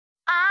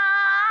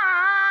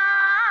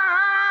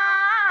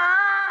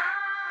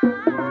הייתה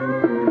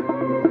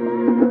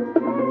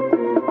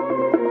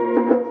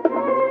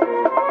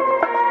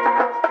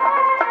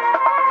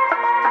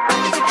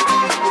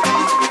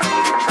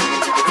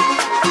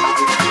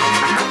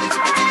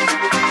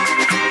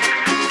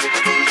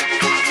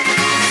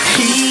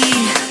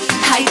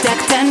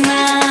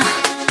קטנה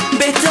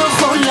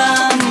בתוך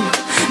עולם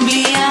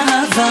בלי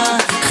אהבה,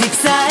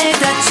 חיפשה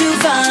את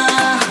התשובה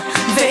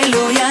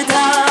ולא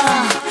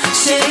ידעה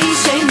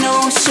שאיש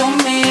אינו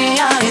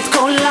שומע את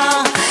קולה.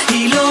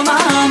 היא לא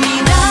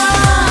מאמינה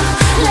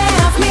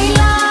לאף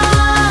מילה,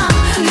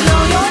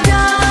 לא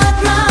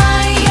יודעת מה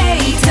יהיה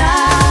איתה.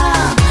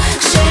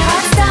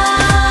 כשרצתה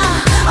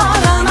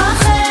עולם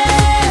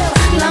אחר,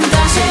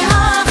 למדה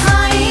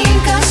שהחיים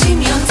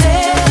קשים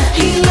יותר.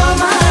 היא לא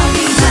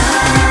מאמינה,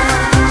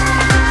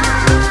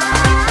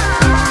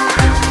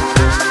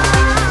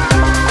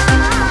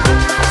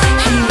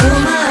 היא לא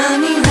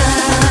מאמינה.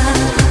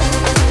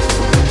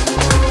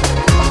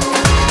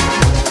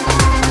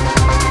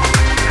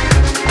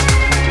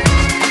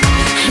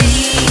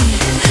 היא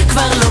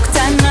כבר לא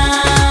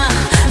קטנה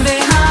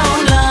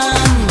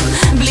והעולם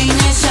בלי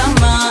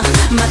נשמה,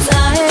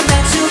 מצאה את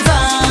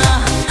התשובה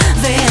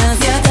ואז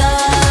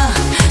ידעה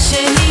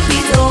שהיא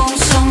פתאום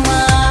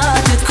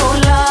שומעת את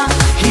קולה.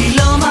 היא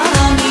לא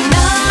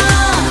מאמינה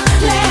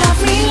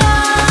לאף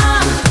מילה,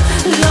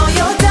 לא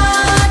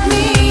יודעת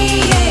מי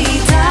יהיה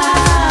איתה.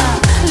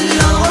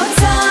 לא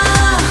רוצה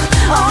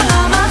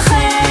עולם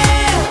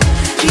אחר,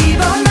 היא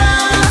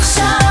בונה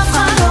עכשיו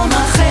חלום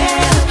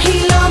אחר.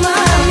 היא לא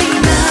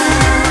מאמינה,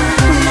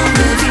 לא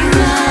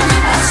מבינה,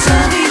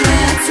 עכשיו היא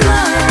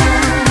בעצמה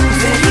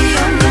והיא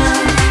עונה.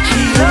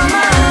 היא לא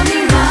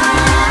מאמינה,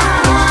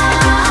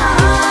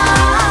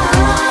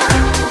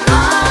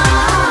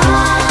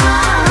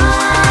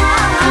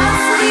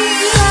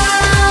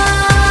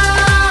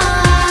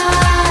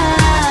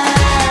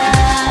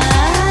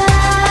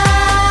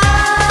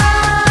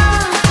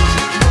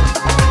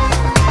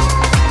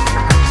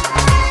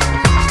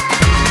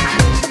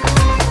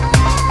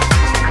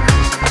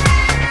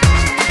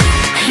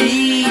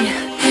 היא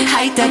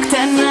הייתה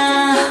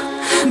קטנה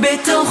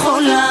בתוך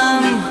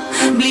עולם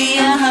בלי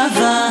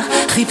אהבה,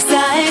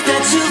 חיפשה את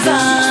התשובה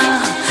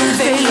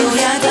ולא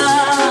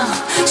ידעה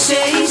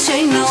שאיש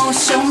אינו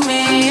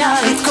שומע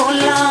את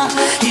קולה.